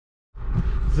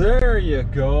There you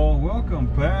go. Welcome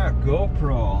back,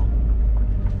 GoPro.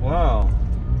 Wow.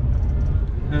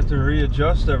 Had to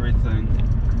readjust everything.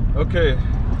 Okay.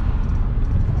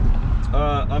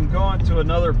 I'm going to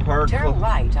another park. Turn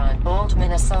right on Old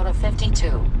Minnesota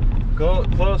 52. Go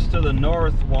close to the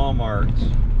North Walmart.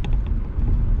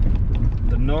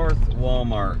 The North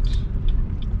Walmart.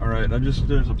 Alright,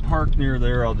 there's a park near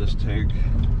there I'll just take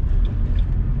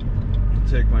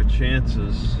my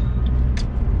chances.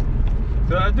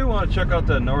 I do want to check out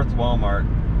that North Walmart.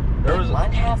 There was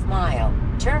 1/2 mile.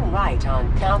 Turn right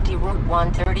on County Route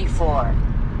 134.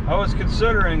 I was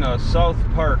considering a South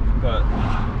Park, but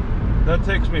that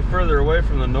takes me further away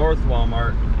from the North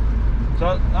Walmart.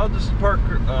 So I'll just park.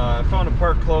 I found a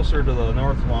park closer to the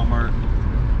North Walmart.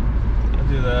 I'll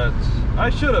do that. I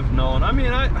should have known. I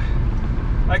mean, I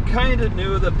kind of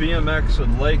knew the BMX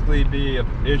would likely be an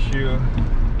issue,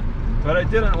 but I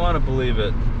didn't want to believe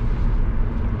it.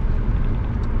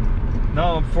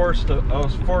 Now I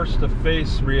was forced to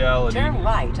face reality. Turn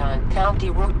right on County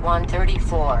Route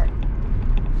 134.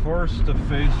 Forced to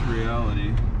face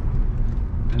reality.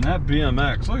 And that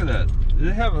BMX, look at that.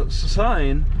 They have a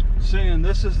sign saying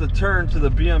this is the turn to the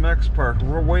BMX park.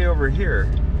 We're way over here.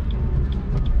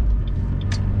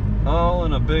 All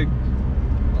in a big...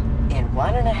 In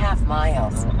 1.5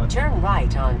 miles, turn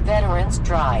right on Veterans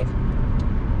Drive.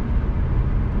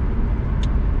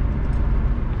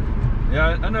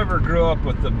 Yeah, I never grew up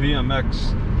with the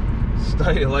BMX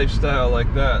lifestyle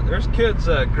like that. There's kids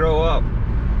that grow up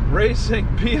racing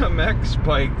BMX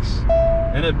bikes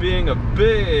and it being a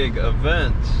big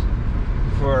event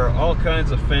for all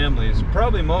kinds of families,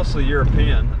 probably mostly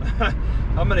European.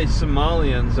 How many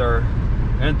Somalians are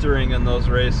entering in those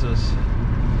races?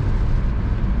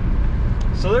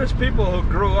 So there's people who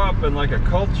grew up in like a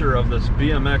culture of this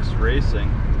BMX racing.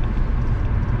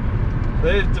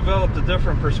 They've developed a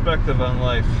different perspective on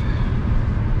life.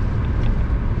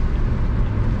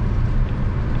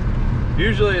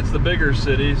 Usually it's the bigger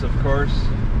cities, of course.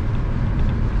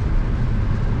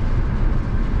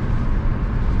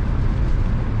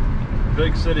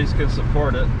 Big cities can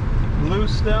support it. Blue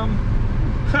stem?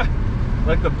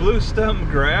 Like the blue stem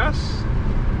grass?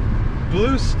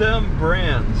 Blue stem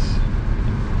brands.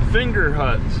 Finger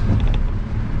Hut.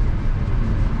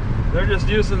 They're just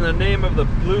using the name of the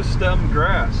blue stem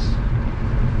grass,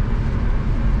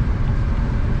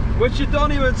 which you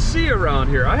don't even see around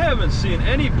here. I haven't seen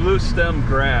any blue stem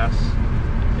grass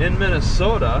in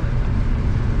Minnesota,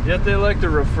 yet they like to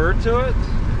refer to it.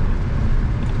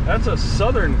 That's a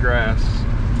southern grass,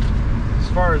 as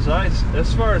far as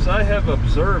I have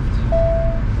observed.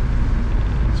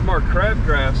 It's more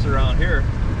crabgrass around here.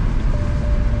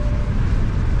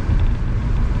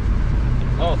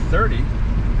 Oh, 30.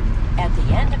 At the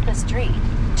end of the street,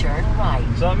 turn right.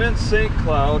 So I'm in St.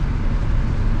 Cloud.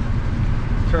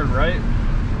 Turn right.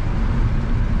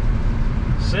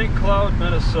 St. Cloud,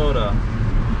 Minnesota.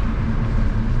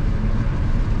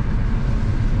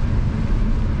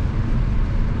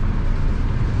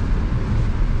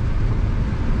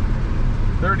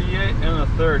 .38 and a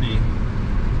 30.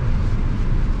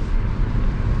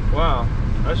 Wow,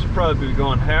 I should probably be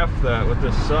going half that with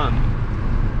this sun.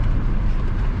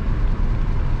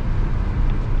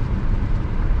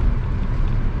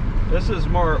 This is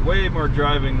way more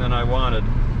driving than I wanted.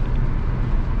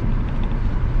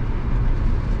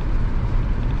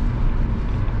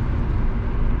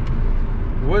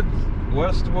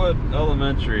 Westwood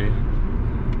Elementary.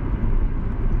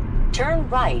 Turn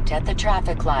right at the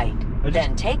traffic light,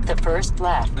 then take the first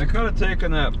left. I could have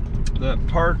taken that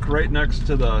park right next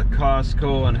to the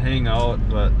Costco and hang out,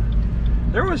 but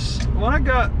there was when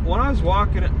I was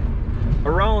walking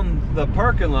around the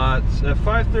parking lots at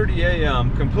 5:30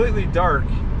 a.m. completely dark,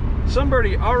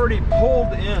 somebody already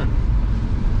pulled in.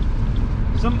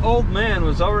 Some old man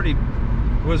was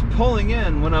pulling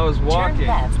in when I was walking. Turn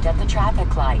left at the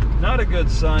traffic light. Not a good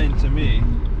sign to me.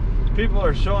 People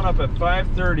are showing up at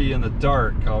 5:30 in the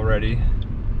dark already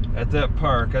at that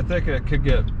park. I think it could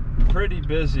get pretty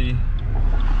busy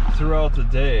throughout the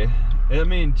day. I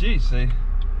mean, geez,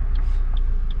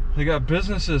 they got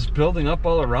businesses building up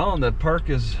all around. That park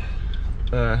is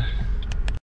my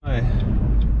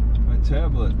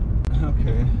tablet.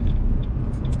 Okay.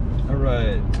 All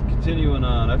right, continuing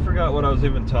on. I forgot what I was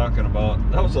even talking about.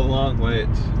 That was a long wait.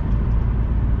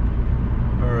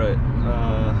 All right.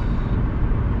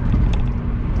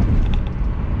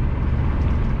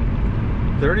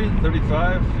 30,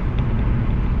 35.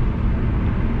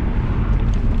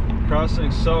 Crossing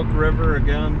Sauk River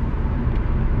again.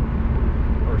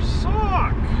 Or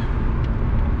Sauk.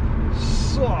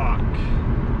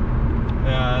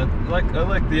 Yeah, I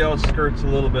like the outskirts a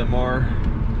little bit more.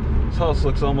 This house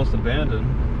looks almost abandoned.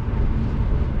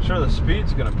 I'm sure the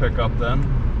speed's gonna pick up then.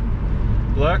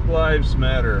 Black Lives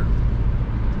Matter.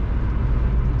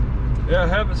 Yeah, I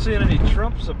haven't seen any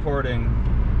Trump supporting.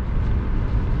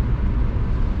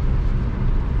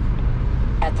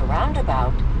 At the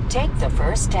roundabout, take the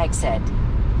first exit.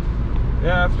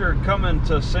 Yeah, after coming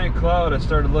to St. Cloud, I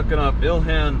started looking up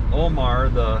Ilhan Omar,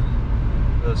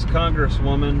 this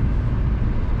congresswoman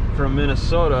from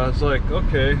Minnesota. I was like,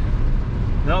 okay,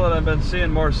 now that I've been seeing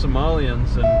more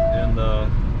Somalians in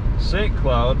St.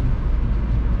 Cloud,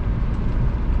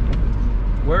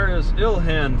 where is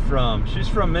Ilhan from? She's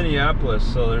from Minneapolis,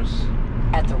 so there's...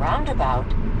 At the roundabout,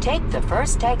 take the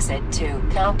first exit to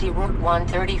County Route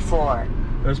 134.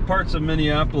 There's parts of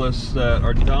Minneapolis that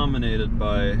are dominated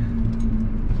by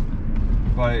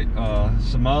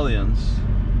Somalians.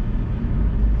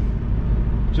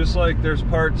 Just like there's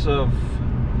parts of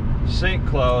St.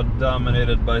 Cloud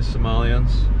dominated by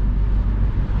Somalians.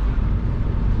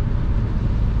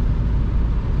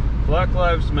 Black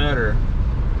Lives Matter.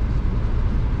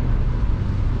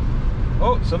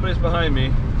 Oh, somebody's behind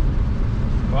me.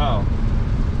 Wow.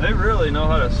 They really know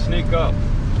how to sneak up.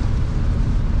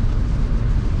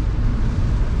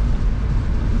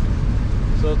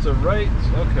 So it's a right,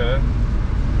 okay.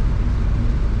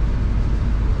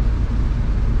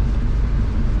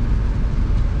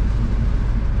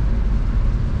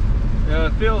 Yeah,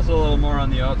 it feels a little more on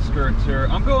the outskirts here.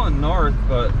 I'm going north,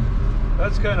 but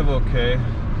that's kind of okay.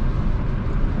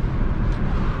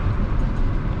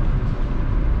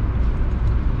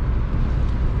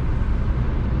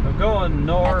 I'm going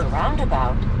north. At the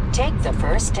roundabout, take the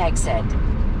first exit.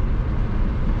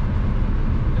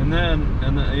 And then,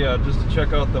 yeah, just to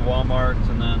check out the Walmart,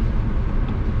 and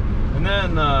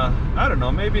then, I don't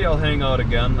know, maybe I'll hang out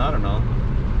again, I don't know.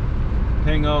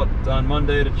 Hang out on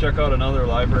Monday to check out another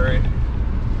library.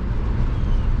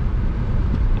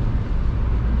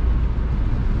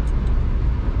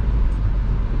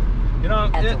 You know,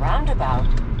 at the roundabout,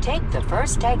 take the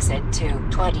first exit to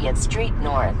 20th Street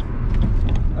North.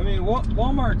 I mean,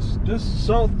 Walmart's, this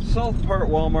south part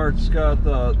Walmart's got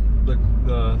the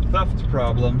theft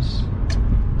problems.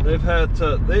 They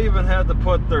even had to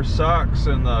put their socks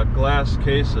in the glass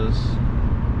cases.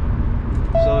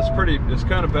 So it's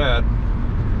kind of bad.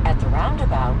 At the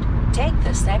roundabout, take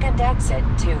the second exit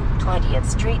to 20th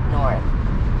Street North.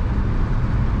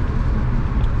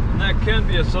 And that can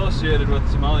be associated with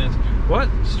Somalians. What?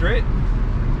 Straight?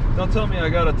 Don't tell me I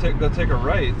gotta go take a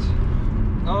right.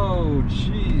 Oh,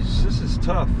 jeez, this is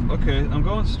tough. Okay, I'm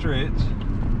going straight.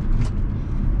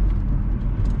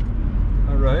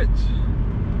 All right.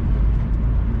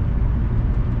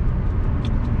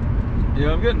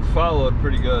 Yeah, I'm getting followed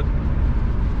pretty good.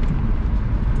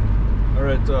 All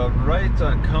right, right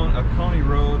on County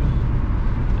Road.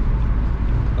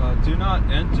 Do not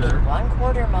enter. In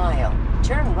 1/4 mile,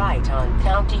 turn right on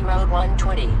County Road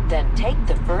 120, then take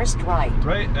the first right.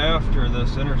 Right after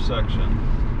this intersection.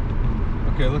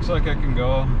 Okay, looks like I can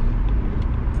go.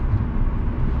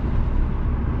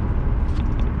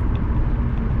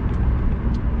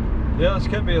 Yeah, this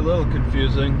can be a little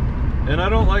confusing. And I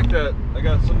don't like that I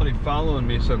got somebody following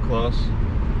me so close.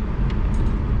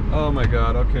 Oh my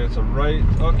god, okay, it's a right.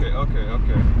 Okay.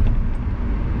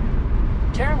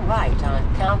 Turn right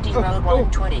on County Road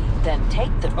 120, then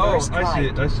take the first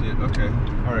right. I see it, okay.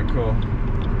 Alright, cool.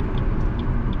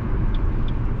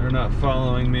 They're not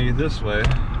following me this way.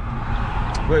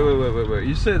 Wait.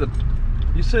 You say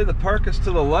the park is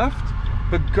to the left?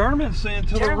 But Garmin's saying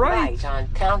to the right. Turn right on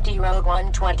County Road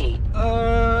 120.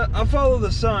 I'll follow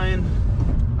the sign.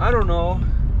 I don't know.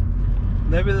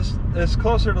 Maybe this is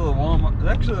closer to the Walmart.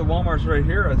 Actually, the Walmart's right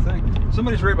here, I think.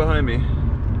 Somebody's right behind me.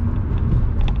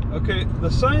 Okay, the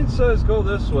sign says go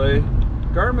this way.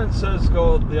 Garmin says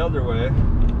go the other way.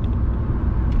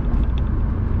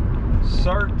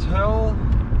 Sartell.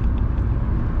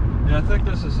 Yeah, I think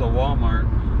this is the Walmart.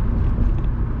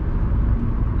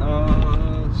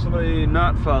 Somebody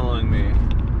not following me.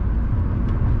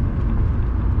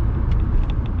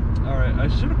 Alright, I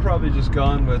should have probably just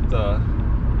gone with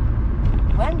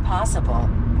when possible,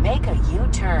 make a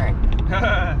U-turn.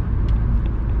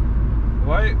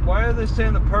 Why are they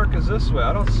saying the park is this way?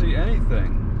 I don't see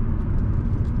anything.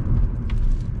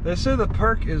 They say the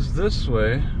park is this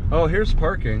way. Oh, here's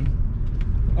parking.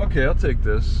 Okay, I'll take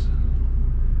this.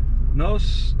 No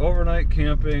overnight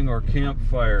camping or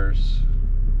campfires.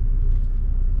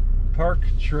 Park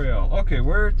trail. Okay,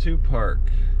 where to park?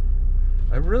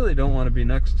 I really don't want to be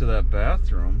next to that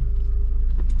bathroom.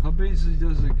 How busy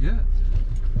does it get?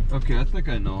 Okay, I think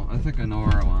I know. I think I know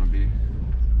where I want to be.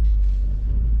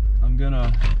 I'm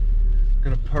gonna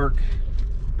park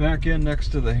back in next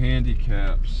to the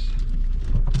handicaps.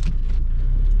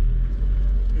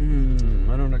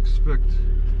 I don't expect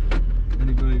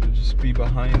anybody to just be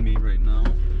behind me right now.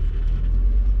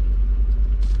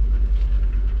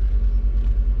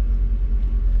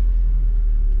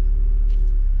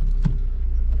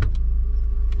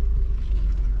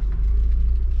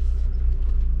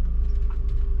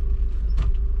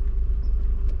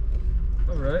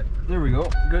 Alright, there we go.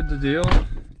 Good to deal.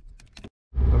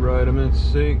 Alright, I'm in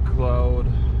St. Cloud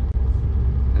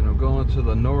and I'm going to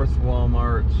the North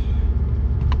Walmart,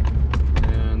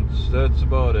 and that's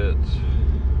about it.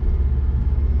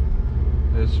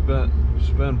 It's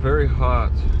been very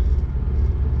hot.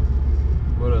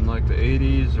 What, in like the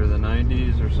 80s or the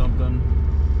 90s or something?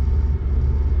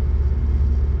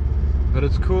 But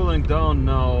it's cooling down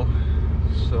now,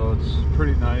 so it's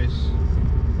pretty nice.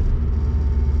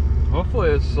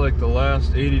 Hopefully it's like the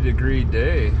last 80-degree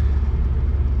day.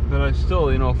 But I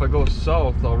still, you know, if I go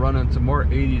south, I'll run into more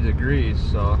 80 degrees,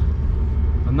 so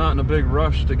I'm not in a big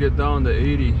rush to get down to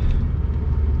 80.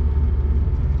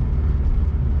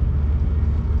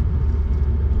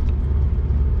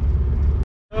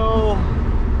 Still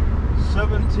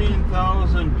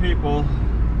 17,000 people.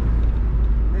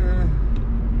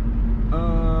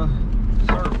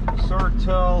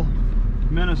 Sartell,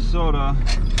 Minnesota.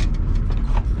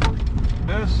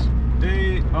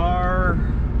 S-A-R-T-E-L-L.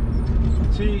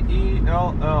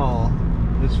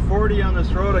 It's 40 on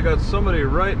this road. I got somebody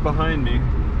right behind me.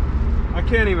 I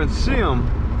can't even see them.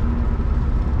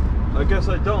 I guess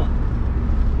I don't.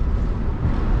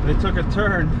 They took a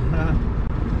turn.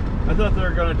 I thought they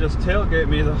were gonna just tailgate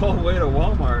me the whole way to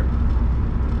Walmart.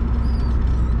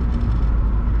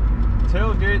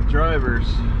 Tailgate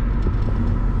drivers.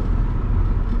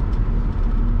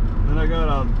 Then I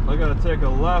gotta take a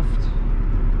left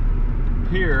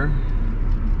here,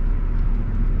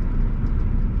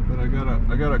 but I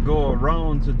gotta go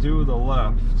around to do the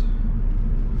left.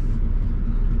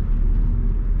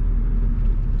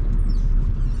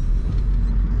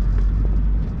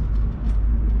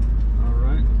 All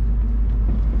right,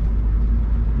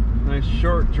 nice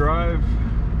short drive.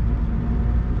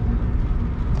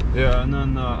 Yeah, and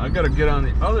then I gotta get on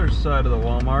the other side of the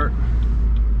Walmart.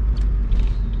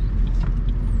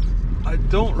 I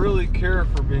don't really care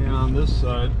for being on this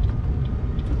side.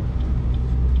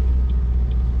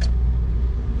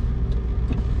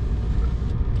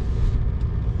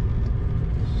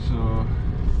 So,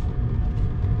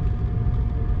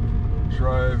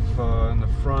 drive in the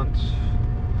front,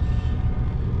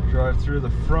 drive through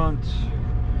the front.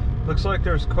 Looks like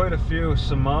there's quite a few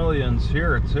Somalians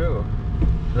here too.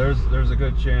 There's a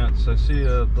good chance. I see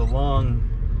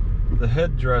the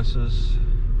headdresses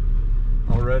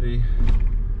already.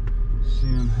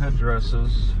 Seeing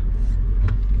headdresses.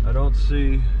 I don't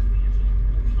see.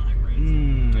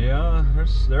 Yeah,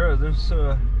 there's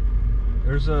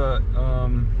a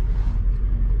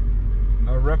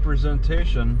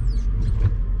representation.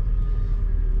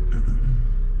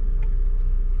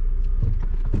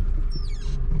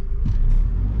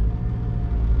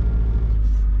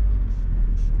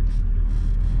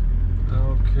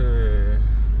 Okay.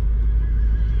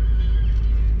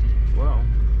 Wow.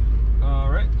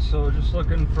 Alright, so just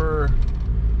looking for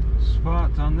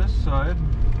spots on this side.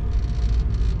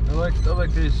 I like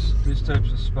these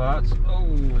types of spots. Oh,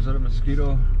 is that a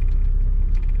mosquito?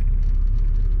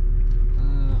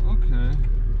 Okay.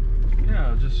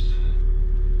 Yeah, just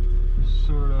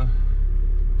sort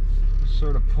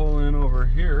of pull in over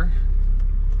here.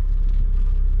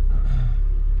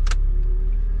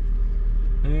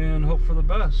 And hope for the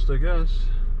best, I guess.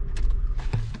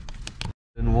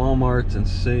 In Walmart in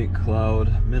St.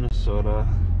 Cloud, Minnesota,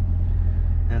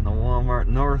 and the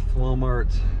North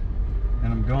Walmart,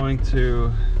 and I'm going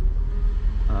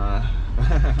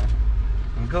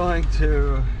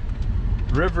to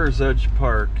River's Edge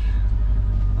Park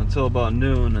until about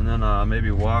noon, and then maybe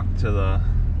walk to the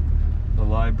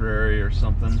library or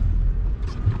something.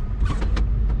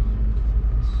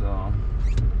 So.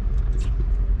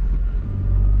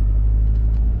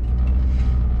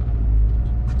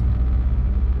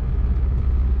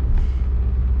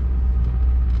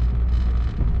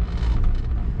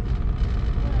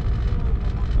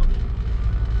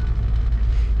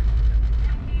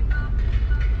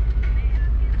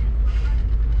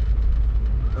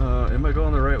 Am I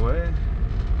going the right way?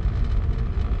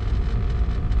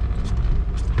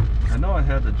 I know I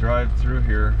had to drive through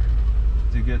here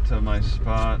to get to my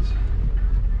spot.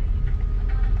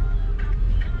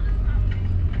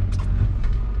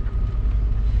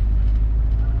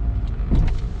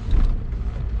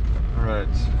 All right.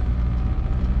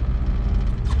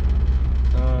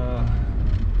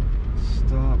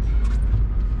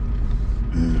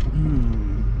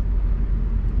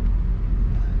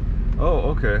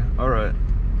 Okay, all right.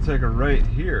 Take a right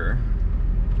here.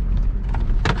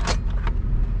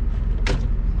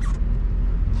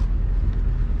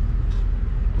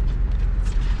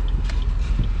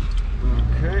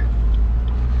 Okay.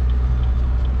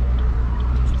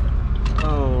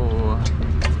 Oh.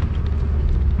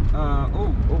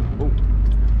 Oh.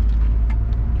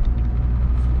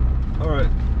 All right.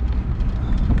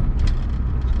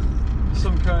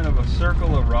 Some kind of a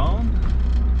circle around.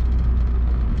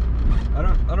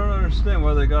 I don't understand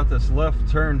why they got this left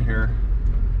turn here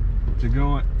to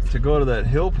go to that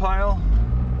hill pile.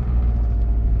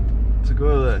 To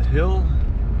go to that hill.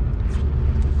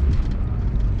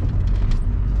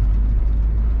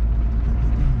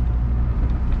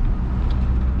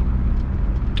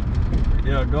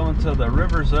 Yeah, going to the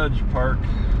River's Edge Park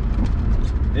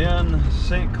in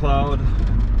St. Cloud,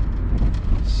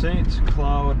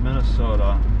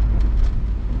 Minnesota.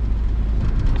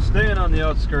 Staying on the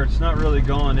outskirts, not really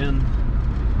going in.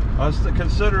 I was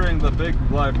considering the big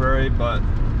library, but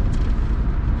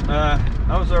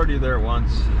I was already there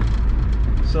once.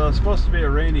 So it's supposed to be a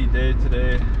rainy day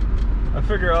today. I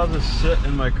figure I'll just sit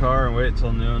in my car and wait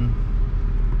till noon.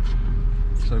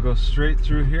 So go straight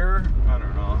through here. I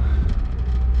don't know.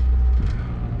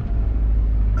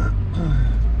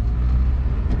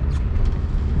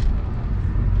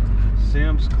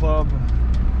 Sam's Club.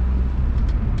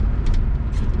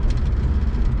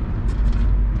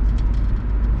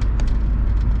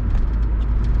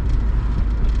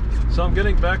 So I'm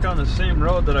getting back on the same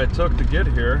road that I took to get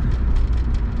here.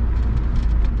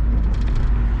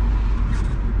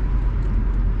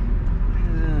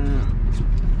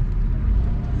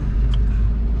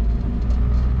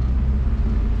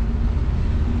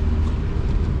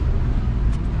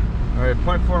 All right,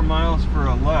 0.4 miles for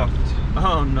a left.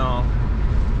 Oh no.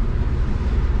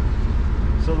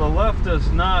 So the left is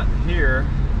not here,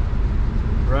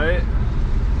 right?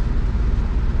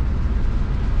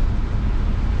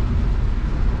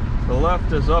 The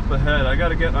left is up ahead. I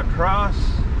gotta get across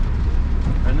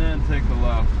and then take the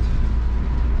left.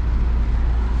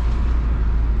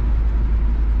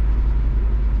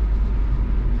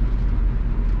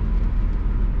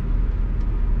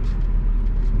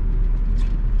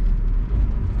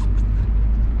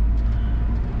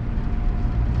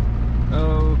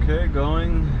 Okay,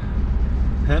 going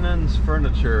Pennon's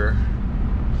Furniture.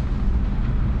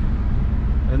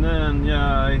 And then,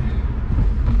 yeah,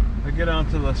 I get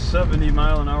onto the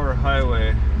 70-mile-an-hour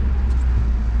highway.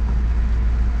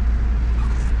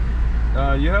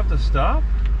 You have to stop?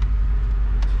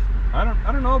 I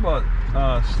don't know about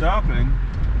stopping.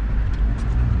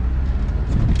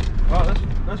 Wow,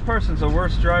 this person's a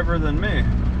worse driver than me.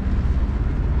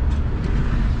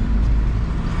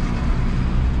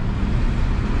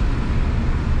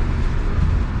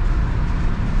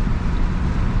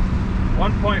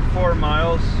 .4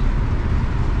 miles.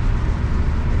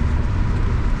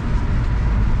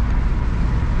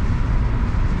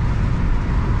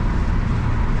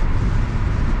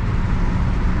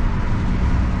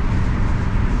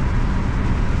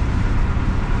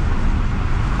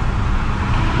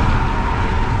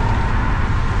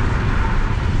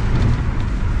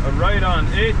 A right on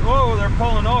 8. Oh, they're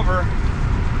pulling over.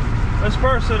 This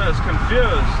person is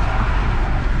confused.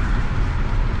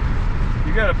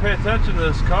 You gotta pay attention to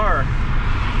this car.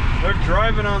 They're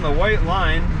driving on the white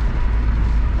line.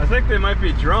 I think they might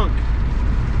be drunk.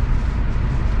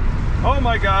 Oh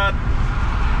my God.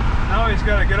 Now he's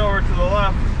gotta get over to the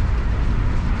left.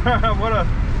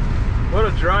 What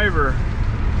a driver.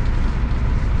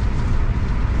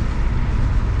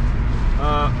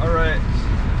 Alright.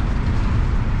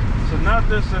 So not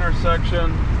this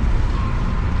intersection.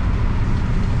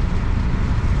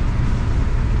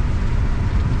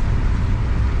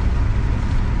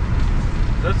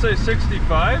 Let's say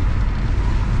 65?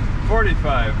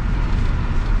 45.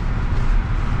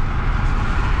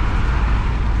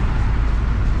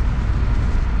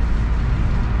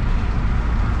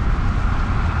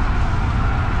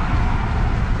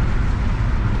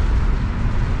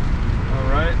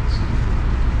 Alright.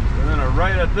 And then a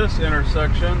right at this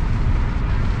intersection.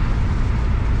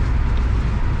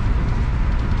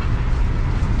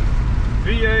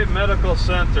 VA Medical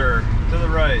Center to the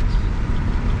right.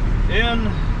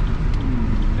 In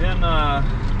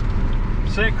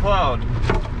St. Cloud.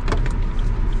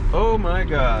 Oh my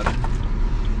God.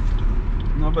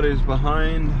 Nobody's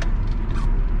behind.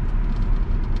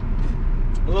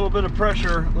 A little bit of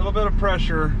pressure,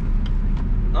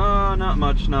 not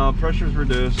much now. Pressure's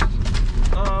reduced.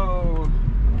 Oh.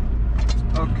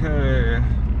 Okay.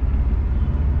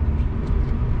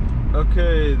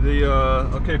 Okay,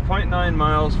 0.9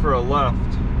 miles for a left.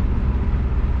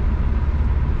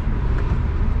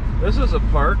 This is a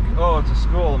park. Oh, it's a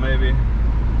school, maybe.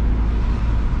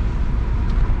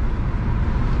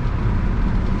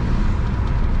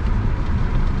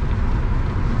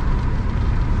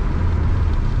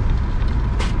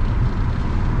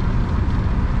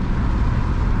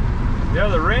 Yeah,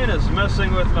 the rain is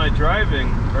messing with my driving,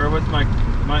 or with my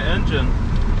engine.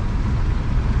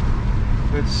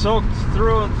 It's soaked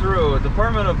through and through.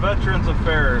 Department of Veterans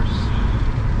Affairs.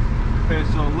 Okay,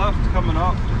 so left coming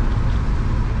up.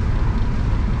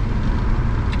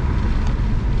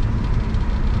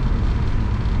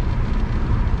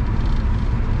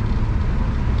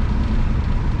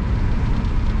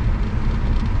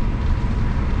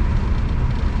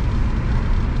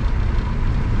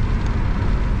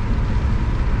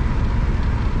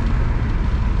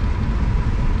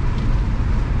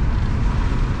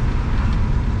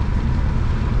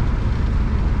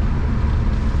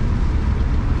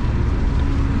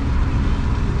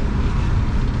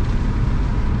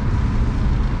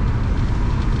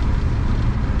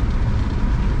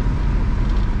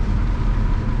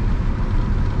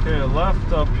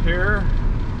 Left up here.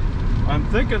 I'm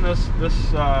thinking this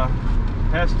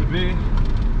has to be,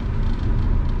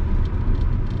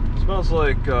 smells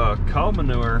like cow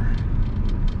manure.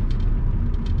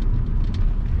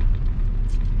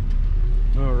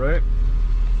 All right,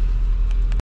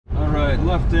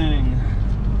 lefting.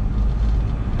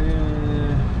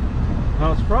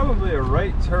 Now it's probably a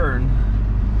right turn.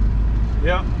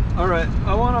 Yeah. All right,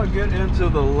 I want to get into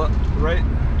the right.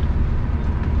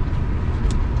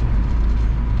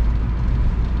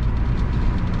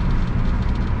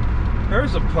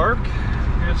 There's a park.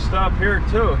 You can stop here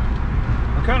too.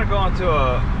 I'm kind of going to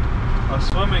a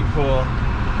swimming pool.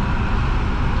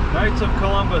 Knights of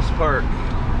Columbus Park.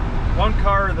 One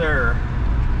car there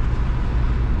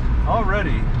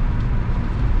already.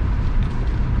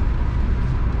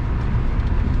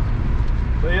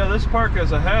 But yeah, this park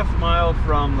is a half mile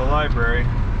from the library.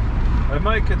 I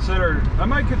might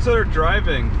consider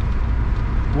driving.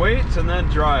 Wait and then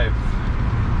drive.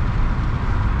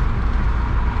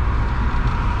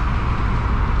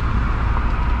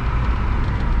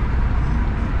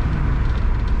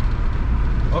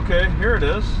 Okay, here it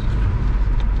is.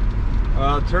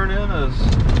 Turn in is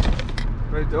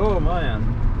right. Oh man!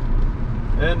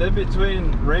 And in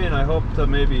between rain, I hope to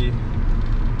maybe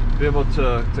be able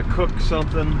to cook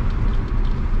something.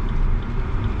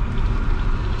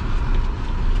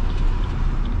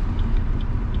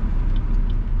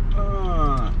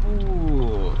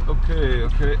 Ooh.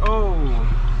 Okay. Oh.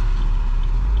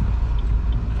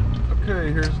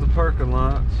 Okay, here's the parking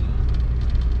lot.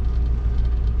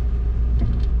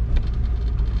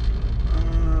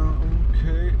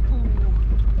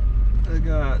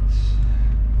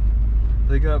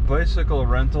 They got bicycle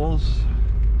rentals.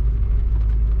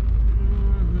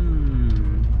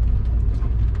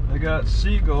 They got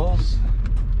seagulls.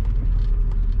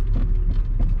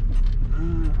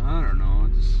 I don't know,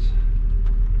 just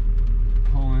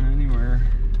pulling anywhere.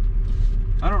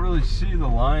 I don't really see the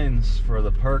lines for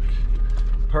the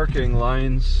parking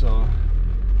lines, so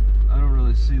I don't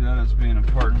really see that as being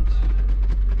important.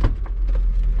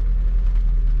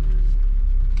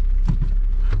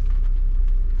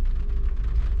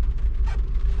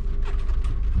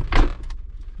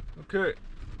 Okay.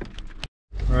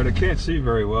 Alright, I can't see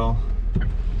very well.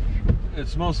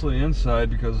 It's mostly inside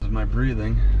because of my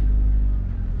breathing.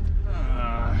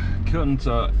 Couldn't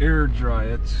air dry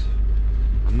it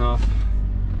enough.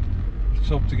 Just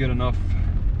hope to get enough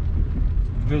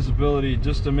visibility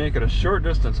just to make it a short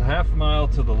distance, a half mile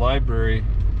to the library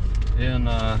in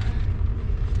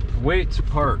Waite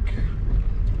Park.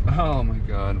 Oh my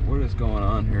god, what is going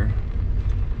on here?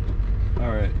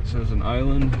 Alright, so there's an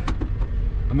island.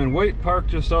 I'm in Waite Park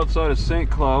just outside of St.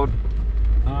 Cloud.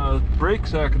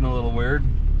 Brake's acting a little weird.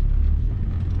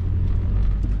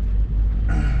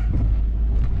 I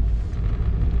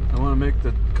want to make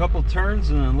the couple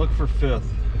turns and then look for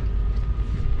fifth.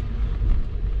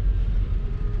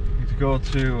 Need to go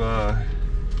to,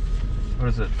 what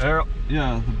is it?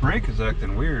 Yeah, the brake is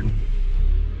acting weird.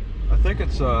 I think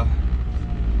it's like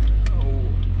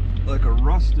a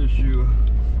rust issue.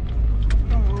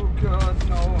 Oh god,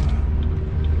 no.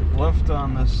 Left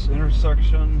on this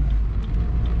intersection.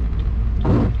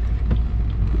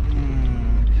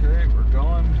 Okay, we're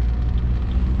going.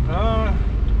 Alright.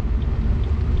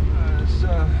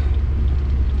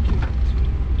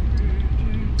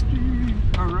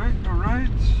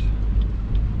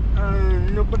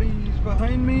 Nobody's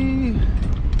behind me.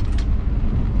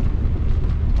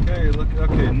 Okay, look,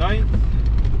 okay, 9th,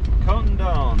 counting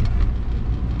down.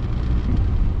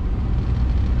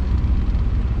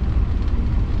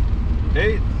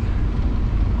 8th.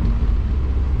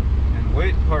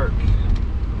 Wait park.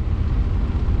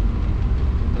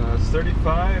 It's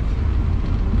 35.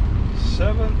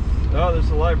 7th. Oh, there's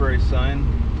a library sign.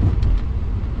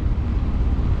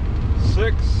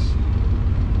 6.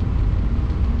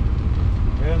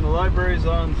 And the library's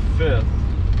on 5th.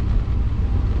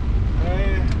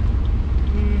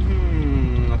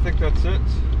 I think that's it.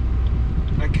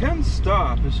 I can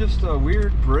stop. It's just a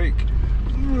weird break.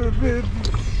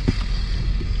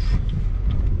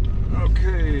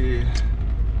 Okay.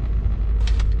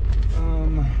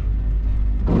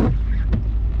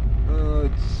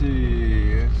 Let's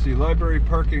see. Library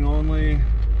parking only.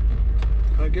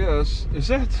 I guess. Is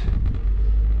that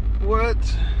what?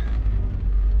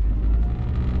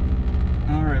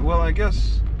 All right. Well, I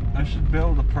guess I should be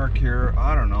able to park here.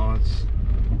 I don't know.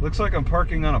 Looks like I'm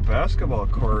parking on a basketball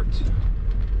court.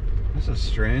 This is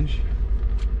strange.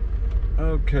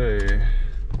 Okay.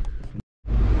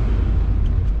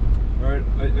 Alright,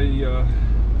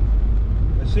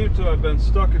 I seem to have been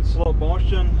stuck in slow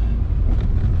motion.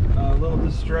 A little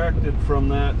distracted from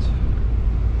that.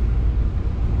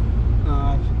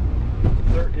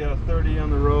 30 on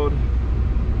the road.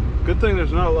 Good thing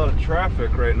there's not a lot of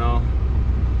traffic right now.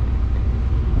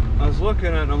 I was looking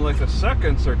at them, like the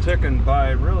seconds are ticking by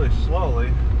really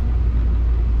slowly.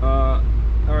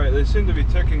 Alright, they seem to be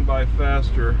ticking by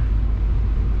faster.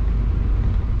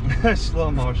 Slow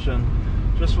motion.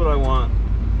 Just what I want.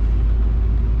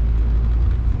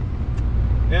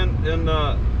 And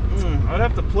I'd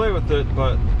have to play with it,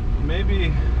 but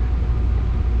maybe,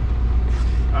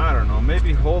 I don't know,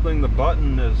 maybe holding the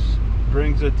button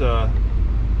brings it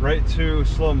right to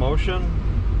slow motion.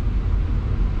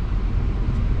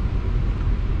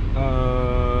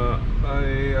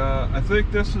 I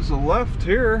think this is a left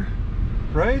here,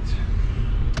 right?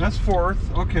 That's 4th.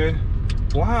 Okay.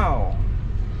 Wow.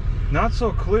 Not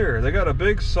so clear. They got a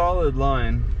big solid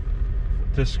line.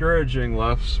 Discouraging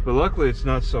lefts, but luckily it's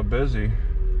not so busy.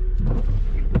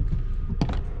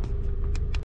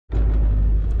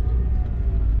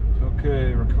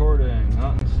 Okay, recording,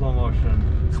 not in slow motion.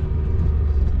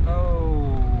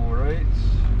 Oh, right.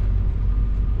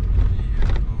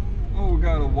 Oh, we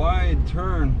got a wide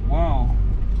turn. Wow.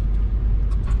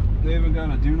 They even got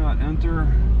a do not enter.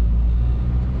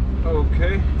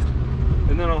 Okay.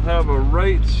 And then I'll have a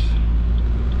right.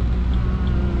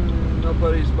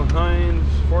 Nobody's behind.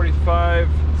 45,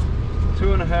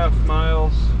 2.5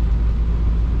 miles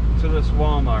to this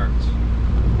Walmart.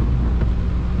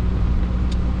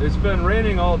 It's been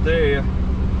raining all day.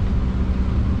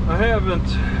 I haven't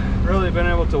really been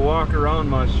able to walk around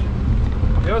much.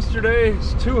 Yesterday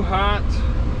it's too hot.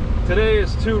 Today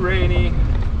is too rainy.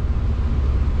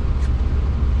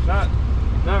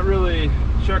 Not really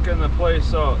checking the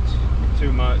place out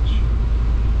too much.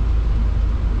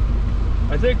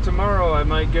 I think tomorrow I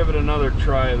might give it another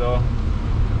try though.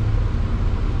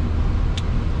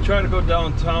 Try to go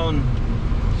downtown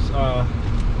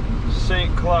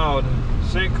St. Cloud,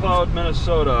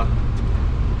 Minnesota.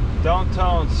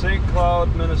 Downtown St.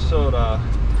 Cloud, Minnesota.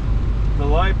 The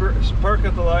library, park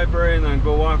at the library and then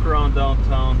go walk around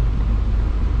downtown.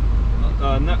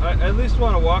 I at least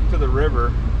want to walk to the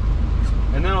river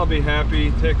and then I'll be happy,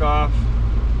 take off,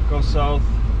 go south.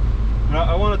 And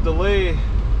I want to delay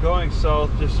going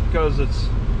south just because it's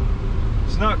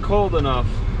not cold enough.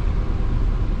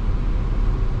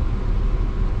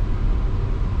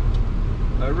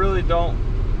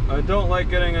 I don't like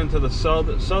getting into the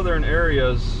southern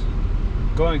areas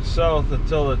going south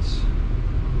until it's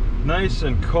nice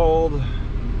and cold.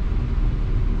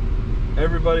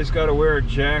 Everybody's got to wear a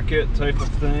jacket type of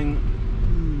thing.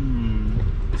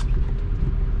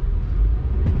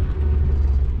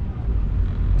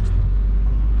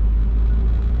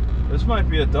 This might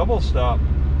be a double stop.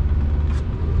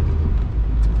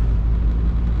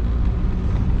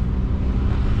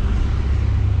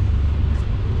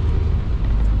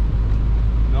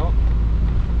 Nope.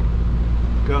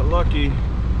 Got lucky.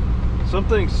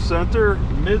 Something center,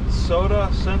 Mid-Soda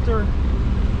Center.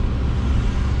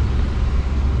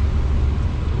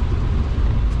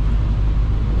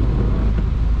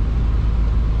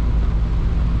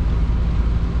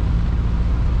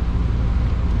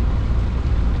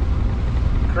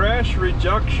 Crash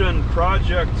reduction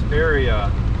project area.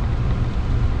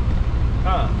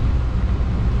 Huh.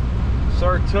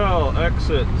 Sartell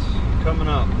exit coming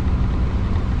up.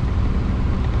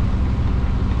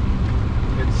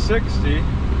 It's 60.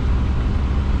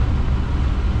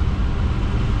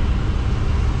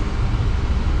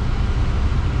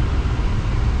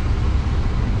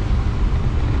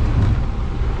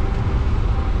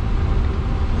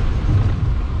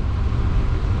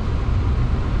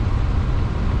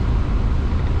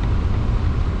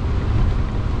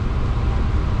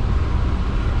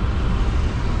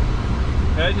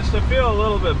 I feel a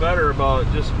little bit better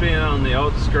about just being on the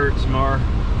outskirts more.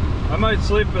 I might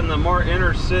sleep in the more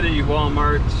inner city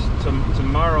Walmarts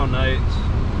tomorrow night,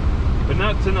 but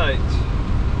not tonight.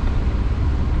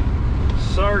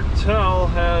 Sartell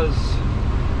has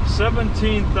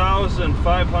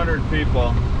 17,500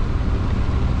 people.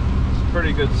 It's a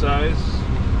pretty good size.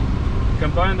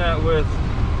 Combine that with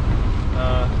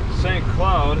St.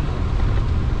 Cloud,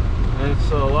 and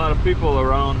it's a lot of people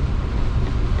around.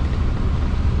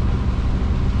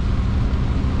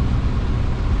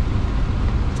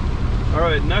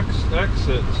 Alright, next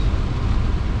exit.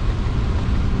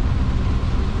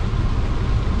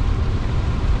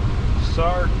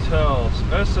 Sartell,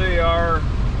 S-A-R-T-E-L-L.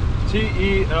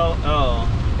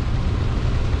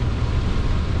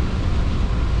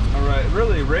 Alright,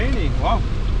 really raining. Wow.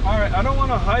 Alright, I don't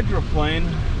want to hydroplane.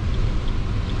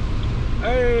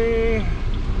 Hey,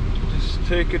 just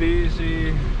take it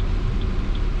easy.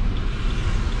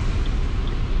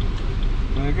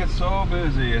 It gets so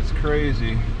busy, it's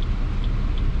crazy.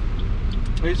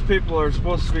 These people are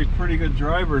supposed to be pretty good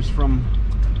drivers from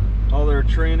all their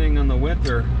training in the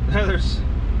winter. There's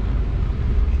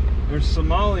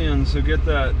Somalians who get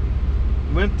that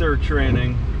winter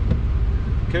training.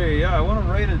 Okay, yeah, I want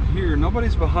to write it here.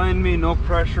 Nobody's behind me, no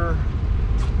pressure.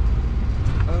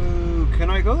 Oh,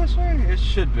 can I go this way? It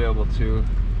should be able to.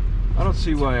 I don't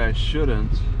see why I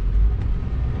shouldn't.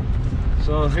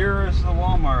 So here is the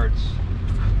Walmarts.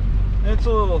 It's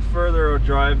a little further a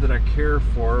drive than I care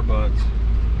for, but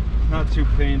not too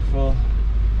painful.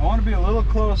 I want to be a little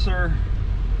closer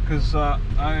because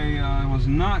I was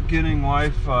not getting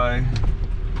Wi-Fi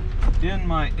in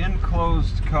my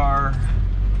enclosed car,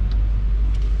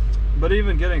 but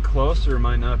even getting closer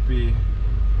might not be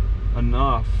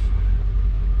enough.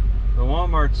 The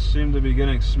Walmarts seem to be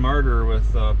getting smarter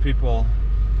with people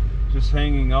just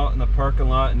hanging out in the parking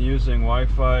lot and using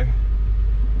Wi-Fi,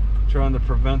 trying to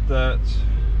prevent that.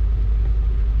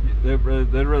 They'd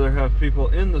rather have people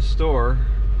in the store,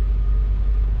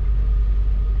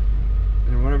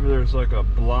 and whenever there's like a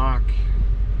block,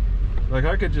 like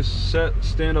I could just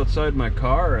stand outside my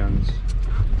car and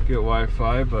get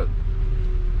Wi-Fi, but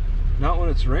not when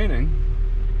it's raining.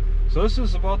 So this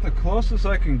is about the closest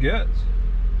I can get.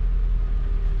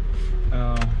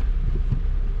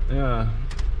 Yeah.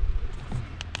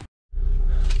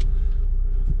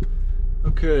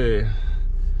 Okay.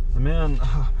 Man,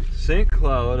 St.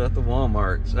 Cloud at the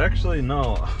Walmarts. Actually,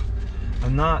 no,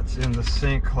 I'm not in the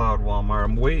St. Cloud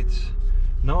Walmart.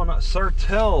 No, not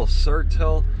Sartell.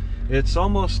 Sartell. It's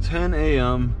almost 10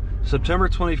 a.m. September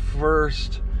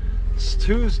 21st. It's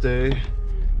Tuesday.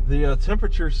 The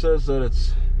temperature says that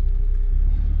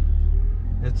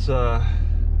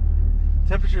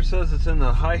temperature says it's in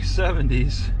the high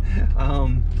 70s.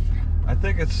 I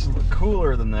think it's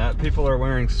cooler than that. People are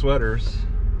wearing sweaters.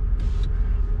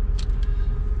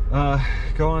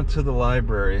 Going to the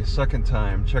library, second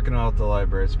time, checking out the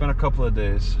library. It's been a couple of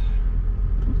days.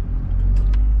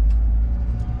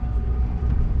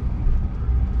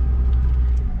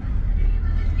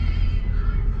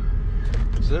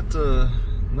 Is it,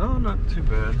 no, not too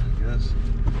bad, I guess.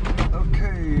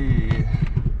 Okay.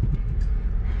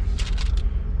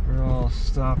 We're all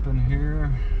stopping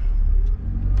here.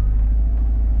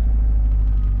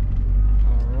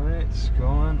 Alright, it's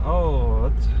going. Oh,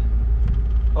 what?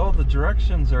 Oh, the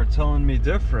directions are telling me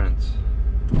different.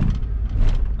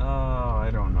 Oh, I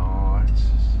don't know. It's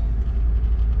just,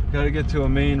 gotta get to a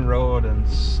main road and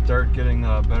start getting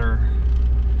a better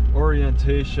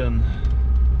orientation.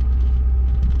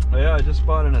 Oh, yeah, I just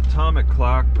bought an atomic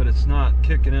clock, but it's not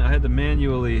kicking in. I had to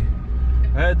manually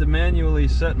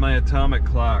set my atomic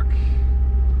clock.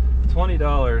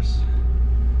 $20.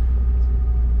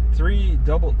 Three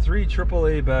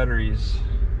AAA batteries.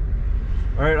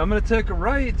 Alright, I'm gonna take a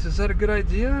right. Is that a good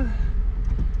idea?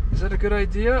 Is that a good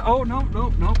idea? Oh, no,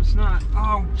 it's not.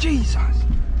 Oh, Jesus!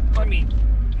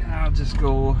 I'll just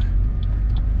go.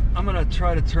 I'm gonna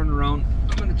try to turn around.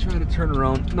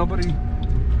 Nobody.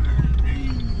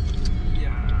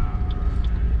 Yeah.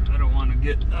 I don't want to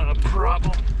get a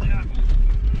problem. Yeah.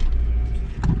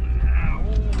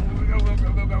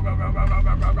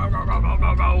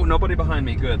 Go. Nobody behind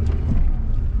me. Good.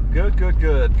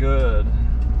 Good.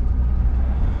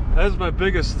 That's my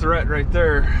biggest threat right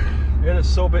there. It is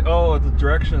so big. Oh, the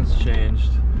direction's changed.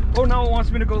 Oh, now it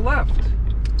wants me to go left.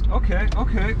 Okay.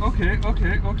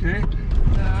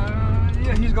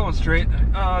 Yeah, he's going straight. They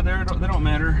don't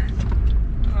matter.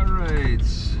 Alright.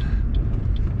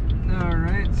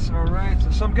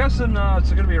 So I'm guessing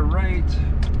it's gonna be a right.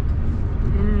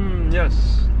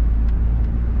 Yes.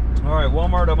 Alright,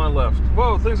 Walmart on my left.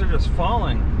 Whoa, things are just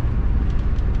falling.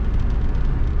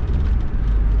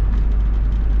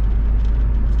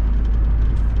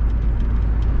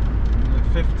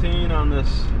 15 on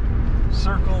this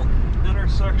circle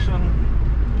intersection,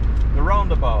 the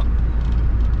roundabout.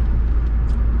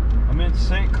 I'm in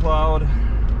St. Cloud.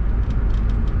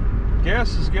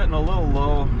 Gas is getting a little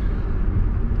low.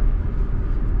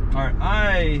 Alright,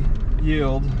 I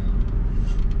yield,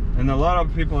 and a lot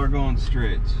of people are going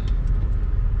straight.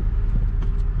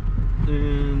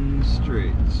 And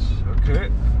straight.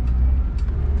 Okay.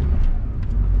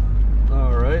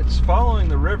 Alright, it's following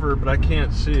the river, but I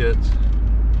can't see it.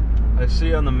 I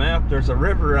see on the map there's a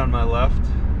river on my left.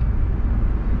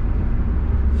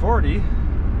 40.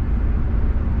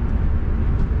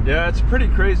 Yeah, it's pretty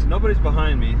crazy. Nobody's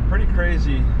behind me. Pretty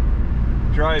crazy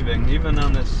driving, even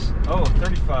on this,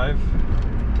 35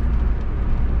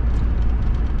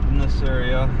 in this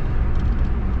area.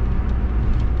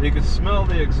 You can smell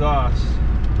the exhaust.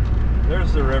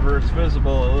 There's the river. It's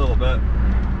visible a little bit.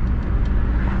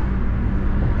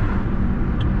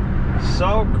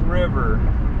 Sauk River.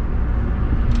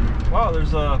 Wow,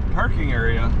 there's a parking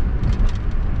area.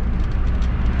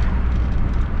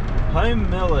 Heim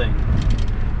Milling.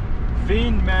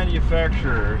 Fiend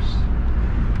Manufacturers.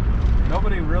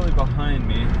 Nobody really behind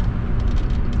me.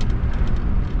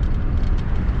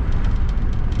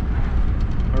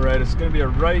 Alright, it's going to be a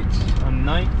right on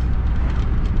 9th.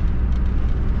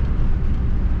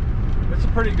 It's a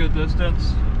pretty good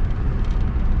distance.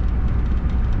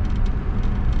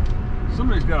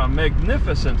 Somebody's got a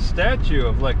magnificent statue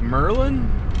of like Merlin,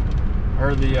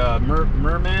 or the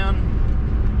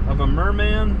merman, of a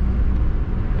merman,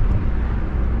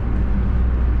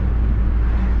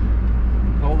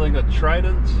 holding a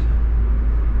trident.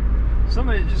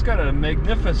 Somebody just got a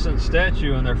magnificent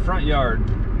statue in their front yard.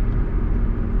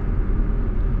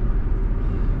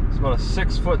 It's about a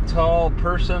 6 foot tall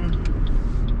person.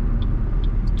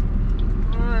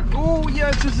 Oh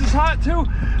yes, this is hot too.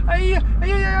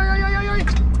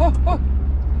 Oh.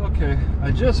 Okay,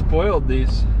 I just boiled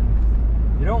these.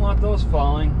 You don't want those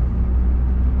falling.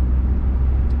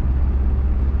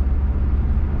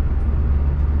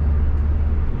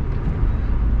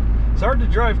 It's hard to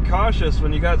drive cautious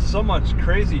when you got so much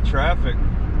crazy traffic.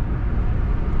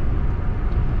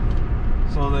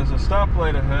 So there's a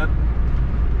stoplight ahead.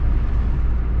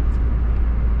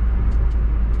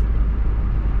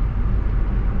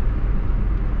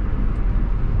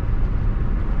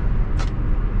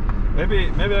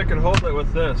 Maybe I could hold it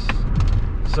with this.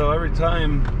 So every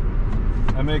time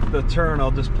I make the turn,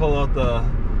 I'll just pull out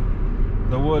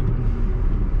the wood.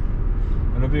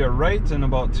 It'll be a right in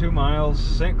about 2 miles.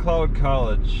 St. Cloud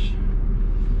College.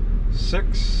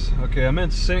 6. Okay, I'm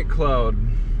in St. Cloud.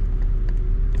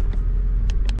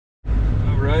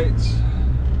 Alright.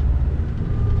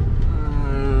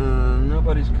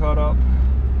 Nobody's caught up.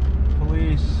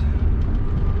 Police.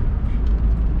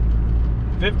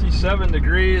 57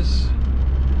 degrees.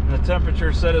 And the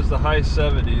temperature set is the high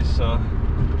 70s, so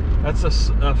that's a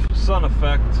sun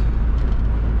effect.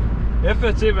 If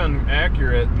it's even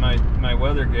accurate, my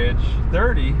weather gauge.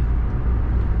 30.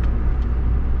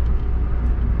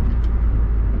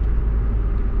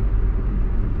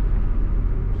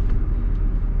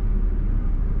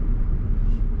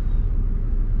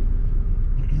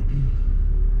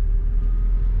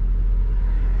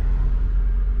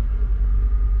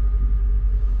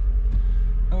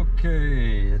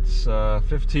 Okay, it's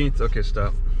 15th. Okay,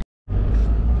 stop.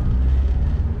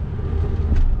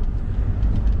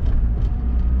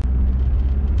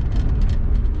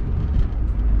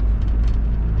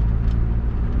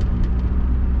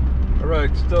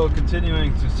 Alright, still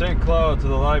continuing to St. Cloud to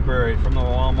the library from the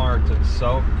Walmart at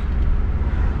Sauk.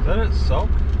 Is that it? Sauk?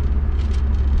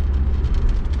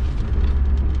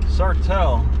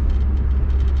 Sartell.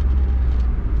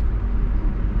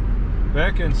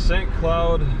 Back in St.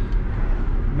 Cloud,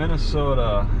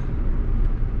 Minnesota.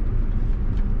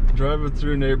 Driving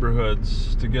through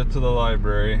neighborhoods to get to the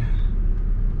library.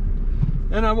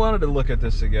 And I wanted to look at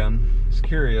this again. It's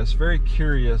curious, very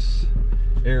curious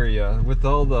area with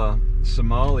all the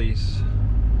Somalis.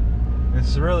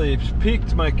 It's really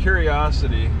piqued my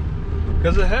curiosity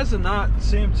because it has not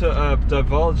seemed to have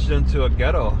divulged into a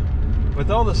ghetto.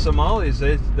 With all the Somalis,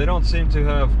 they don't seem to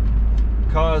have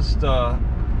caused a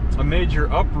major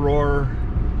uproar,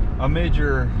 a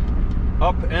major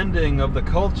upending of the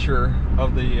culture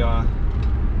of the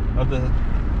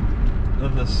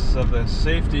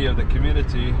safety of the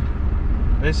community.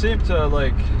 They seem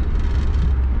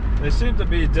to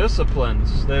be disciplined.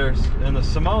 There's in the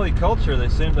Somali culture, they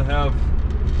seem to have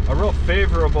a real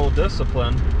favorable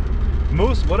discipline.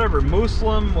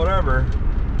 Muslim, whatever.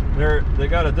 They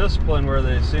got a discipline where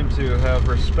they seem to have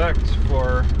respect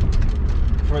for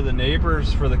the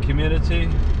neighbors, for the community.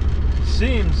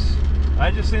 Seems, I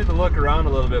just need to look around a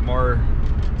little bit more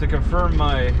to confirm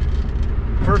my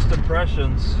first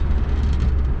impressions.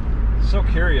 So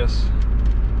curious.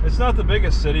 It's not the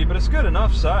biggest city, but it's good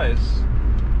enough size.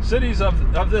 Cities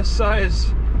of this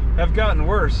size have gotten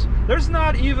worse. There's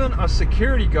not even a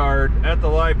security guard at the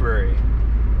library.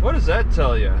 What does that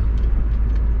tell you?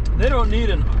 They don't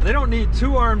need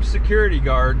 2 armed security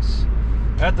guards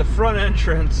at the front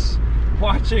entrance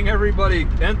watching everybody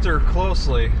enter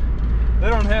closely. They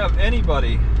don't have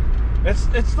anybody.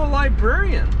 It's the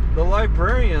librarian. The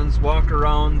librarians walk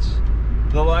around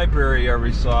the library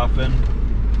every so often.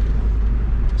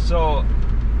 So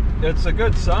it's a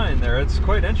good sign there. It's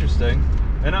quite interesting.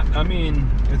 And I mean,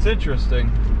 it's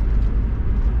interesting.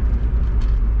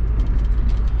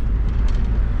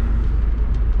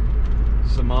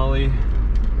 Somali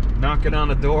knocking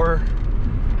on a door.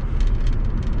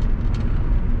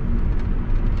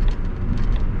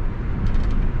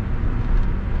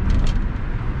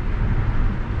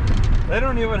 They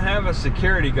don't even have a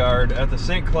security guard at the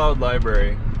St. Cloud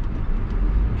Library.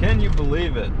 Can you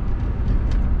believe it?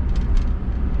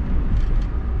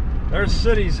 There's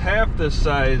cities half this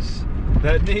size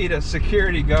that need a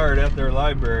security guard at their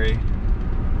library.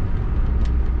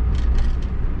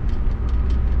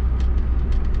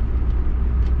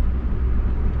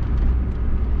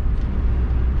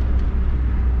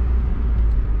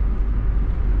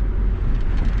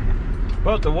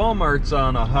 But the Walmart's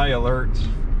on a high alert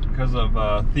because of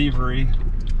thievery,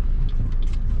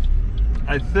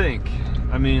 I think.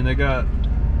 I mean, they got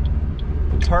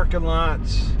parking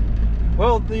lots.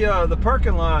 Well, the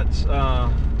parking lots,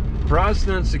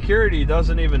 Brosnan Security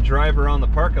doesn't even drive around the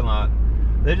parking lot.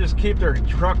 They just keep their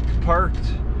truck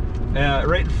parked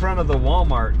right in front of the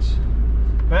Walmarts.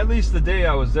 But at least the day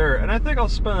I was there, and I think I'll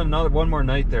spend one more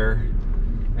night there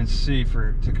and see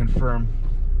to confirm.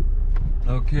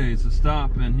 Okay, it's a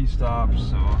stop, and he stops.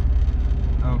 So,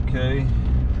 okay,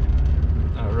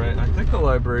 all right. I think the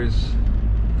library's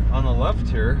on the left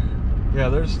here. Yeah,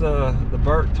 there's the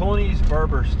Tony's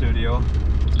Barber Studio.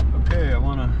 Okay, I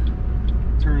want to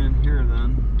turn in here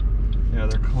then. Yeah,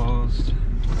 they're closed.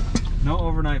 No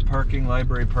overnight parking,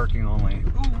 library parking only.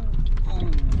 Ooh,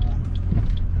 ooh.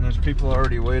 And there's people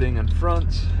already waiting in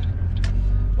front.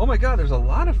 Oh my God, there's a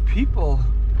lot of people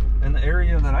in the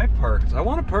area that I parked. I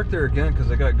want to park there again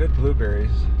because I got good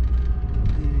blueberries.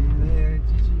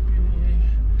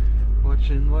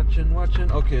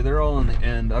 Watching. Okay, they're all in the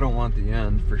end. I don't want the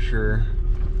end for sure.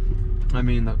 I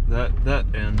mean that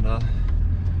end.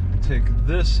 Take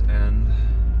this end.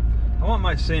 I want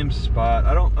my same spot.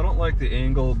 I don't like the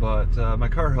angle, but my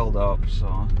car held up.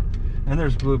 So, and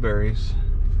there's blueberries.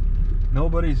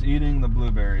 Nobody's eating the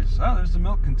blueberries. Oh, there's the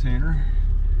milk container.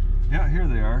 Yeah, here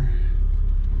they are.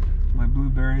 My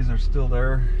blueberries are still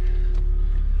there.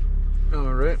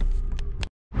 All right.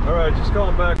 Alright, just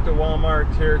going back to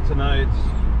Walmart here tonight.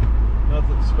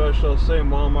 Nothing special, same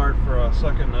Walmart for a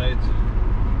second night.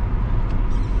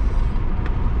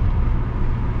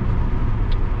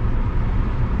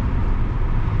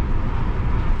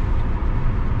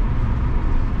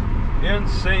 In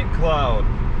St. Cloud.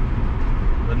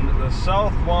 The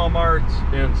South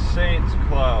Walmart in St.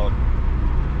 Cloud.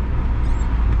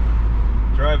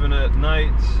 Driving at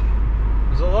night.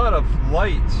 There's a lot of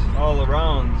light all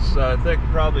around, so I think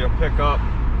probably will pick up.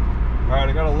 Alright,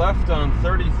 I got a left on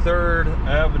 33rd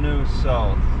Avenue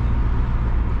South.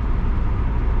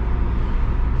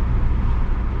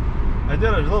 I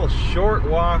did a little short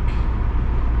walk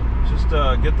just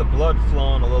to get the blood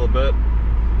flowing a little bit.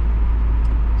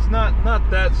 It's not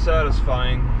that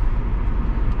satisfying.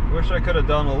 Wish I could have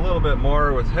done a little bit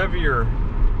more with heavier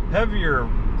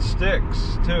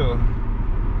sticks too.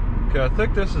 Okay, I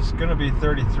think this is going to be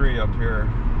 33 up here.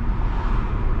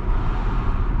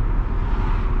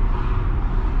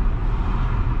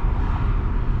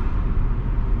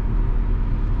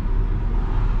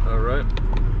 Alright,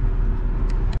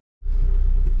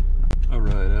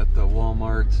 at the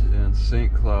Walmart in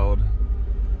St. Cloud.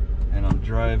 And I'm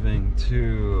driving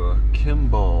to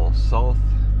Kimball, south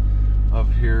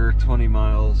of here, 20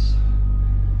 miles.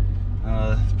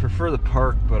 Prefer the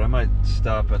park, but I might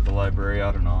stop at the library.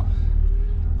 I don't know.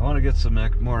 I want to get some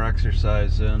more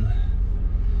exercise in.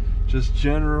 Just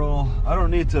general. I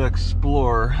don't need to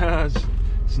explore. As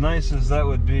nice as that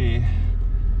would be,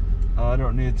 I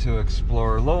don't need to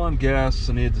explore. Low on gas.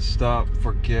 I need to stop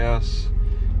for gas,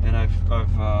 and I've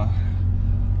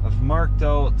marked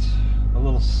out a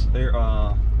little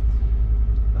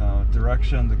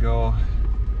direction to go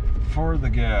for the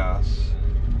gas,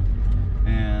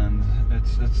 and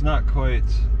it's not quite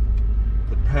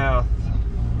the path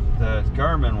that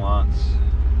Garmin wants.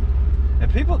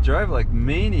 And people drive like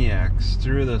maniacs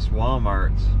through this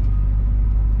Walmart.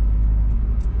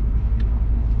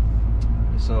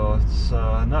 So it's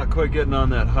not quite getting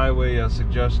on that highway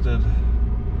suggested.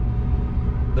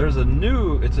 It's a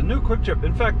new quick trip.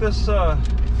 In fact, this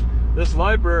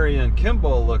library in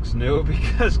Kimball looks new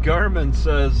because Garmin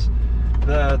says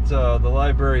that the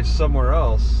library is somewhere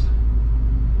else.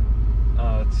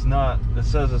 It's not. It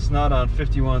says it's not on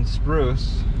 51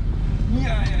 Spruce.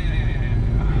 Yeah.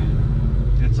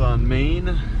 It's on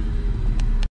Main.